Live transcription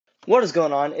What is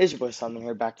going on? It's your boy Simon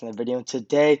here, back in the video. And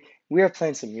today we are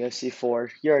playing some UFC 4.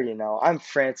 You already know. I'm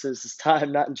Francis this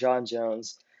time, not John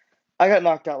Jones. I got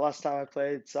knocked out last time I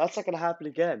played, so that's not gonna happen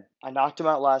again. I knocked him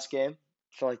out last game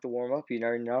for like the warm up. You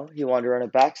already know. He wanted to run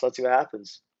it back, so let's see what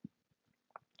happens.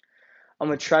 I'm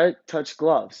gonna try to touch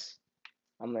gloves.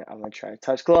 I'm gonna try to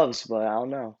touch gloves, but I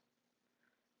don't know.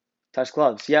 Touch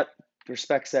gloves. Yep,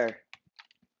 respect's there.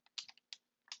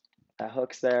 That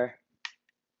hook's there.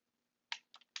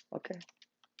 Okay.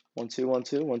 1-2,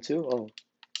 1-2, 1-2.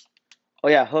 Oh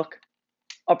yeah, hook.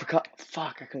 Uppercut.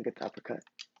 Fuck, I couldn't get the uppercut.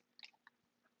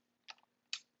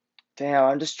 Damn,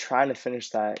 I'm just trying to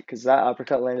finish that because that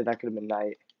uppercut landed. That could have been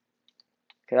night.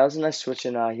 Okay, that was a nice switch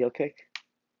in heel kick.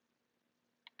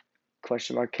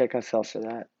 Question mark kick. I fell for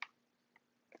that.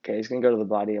 Okay, he's gonna go to the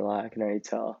body a lot. I can already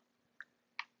tell.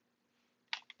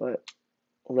 But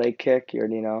leg kick, you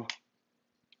already know.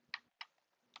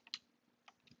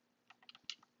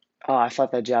 Oh, I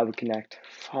thought that jab would connect.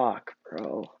 Fuck,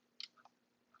 bro.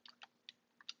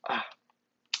 Ah.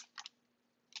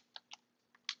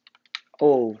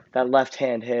 Oh, that left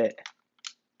hand hit.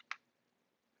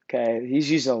 Okay, he's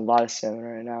using a lot of stamina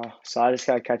right now, so I just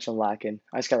gotta catch him lacking.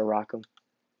 I just gotta rock him.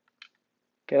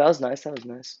 Okay, that was nice. That was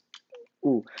nice.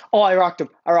 Ooh. Oh, I rocked him.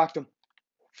 I rocked him.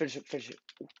 Finish it. Finish it.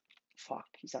 Ooh. Fuck,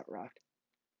 he's not rocked.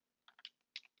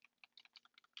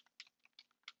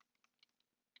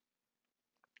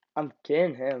 I'm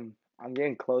getting him. I'm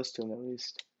getting close to him at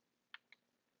least.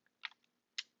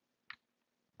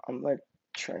 I'm gonna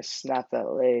try to snap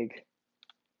that leg.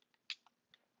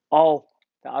 Oh,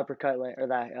 the uppercut or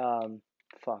that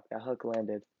fuck, that hook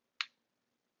landed.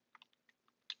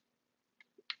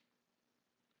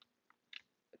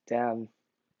 Damn.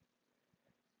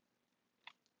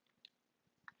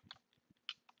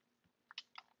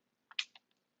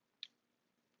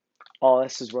 Oh,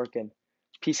 this is working.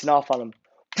 Piecing off on him.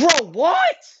 Bro,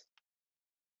 what?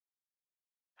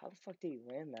 How the fuck did he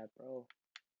land that, bro?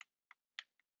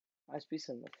 I was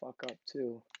piecing the fuck up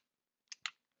too.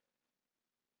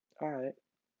 Alright.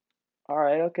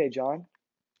 Alright, okay, John.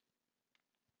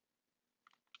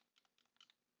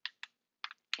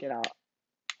 Get out.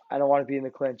 I don't want to be in the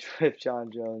clinch with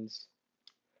John Jones.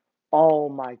 Oh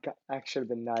my god, that should have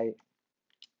been night.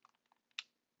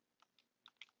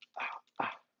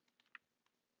 Ah.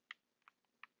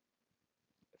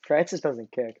 Francis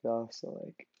doesn't kick though, so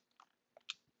like.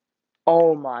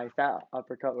 Oh my, that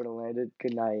uppercut would have landed.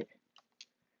 Good night.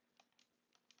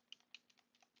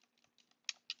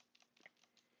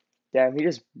 Damn, he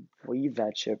just weaved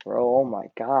that shit, bro. Oh my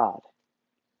god.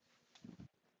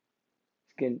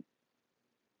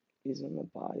 He's in the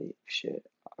body. Shit.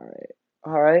 Alright.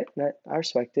 Alright. I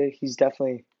respect it. He's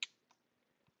definitely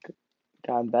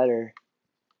gotten better.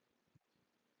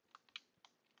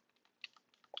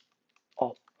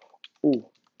 Oh. Ooh.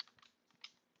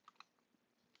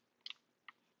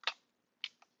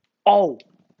 Oh!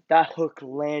 That hook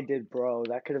landed, bro.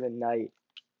 That could have been night.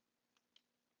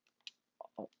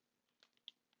 Oh.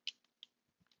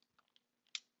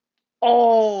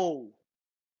 Oh!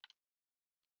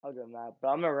 I'll give him that. But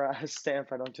I'm gonna stand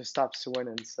if I don't just stop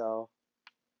swinging, so.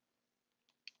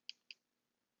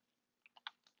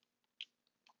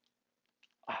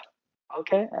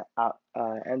 Okay.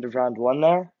 End of round one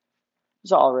there.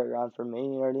 It's an alright round for me.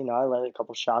 You already know I landed a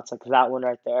couple shots like that one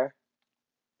right there.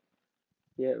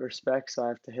 Yeah, respect, so I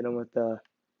have to hit him with the.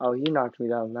 Oh, he knocked me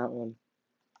down that one.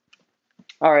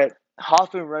 Alright,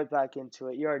 hopping right back into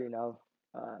it. You already know.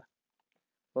 Uh,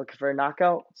 Looking for a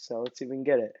knockout, so let's see if we can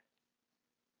get it.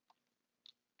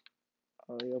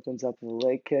 Oh, he opens up with a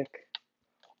leg kick.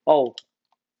 Oh.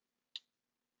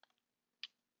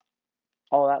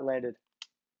 Oh, that landed.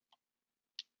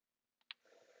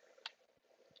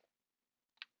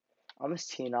 I'm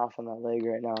just teeing off on that leg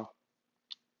right now.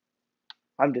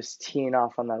 I'm just teeing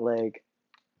off on that leg.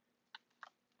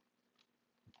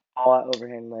 Oh, that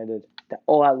overhand landed.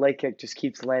 Oh, that leg kick just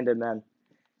keeps landing, man.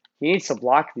 He needs to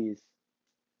block these.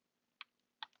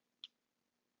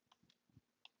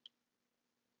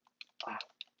 Ah.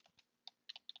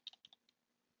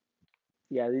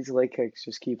 Yeah, these leg kicks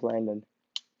just keep landing.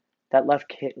 That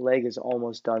left leg is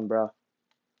almost done, bro.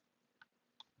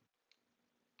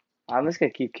 I'm just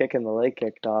gonna keep kicking the leg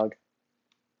kick, dog.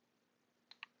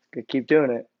 Gonna keep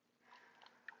doing it.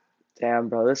 Damn,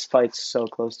 bro, this fight's so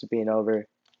close to being over.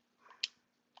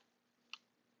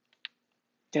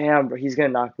 Damn, bro, he's gonna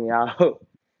knock me out.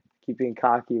 Keep being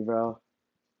cocky, bro.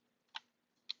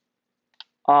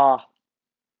 Ah,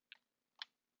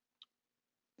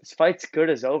 this fight's good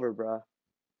as over, bro.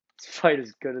 This fight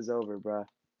is good as over, bro.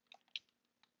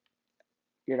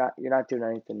 You're not doing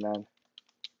anything, man.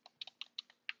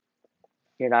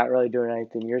 You're not really doing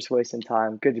anything. You're just wasting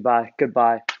time. Goodbye.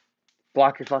 Goodbye.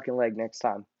 Block your fucking leg next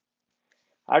time.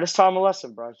 I just taught him a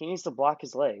lesson, bro. He needs to block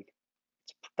his leg.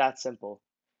 It's that simple.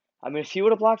 I mean, if he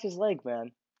would have blocked his leg,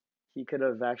 man, he could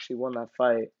have actually won that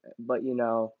fight. But,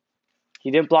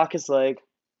 he didn't block his leg.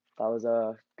 That was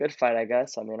a good fight, I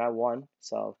guess. I mean, I won.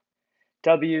 So,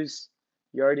 W's,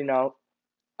 you already know.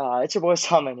 It's your boy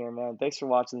Salman here, man. Thanks for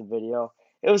watching the video.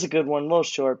 It was a good one, a little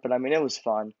short, but I mean, it was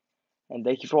fun. And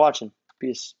thank you for watching.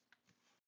 Peace.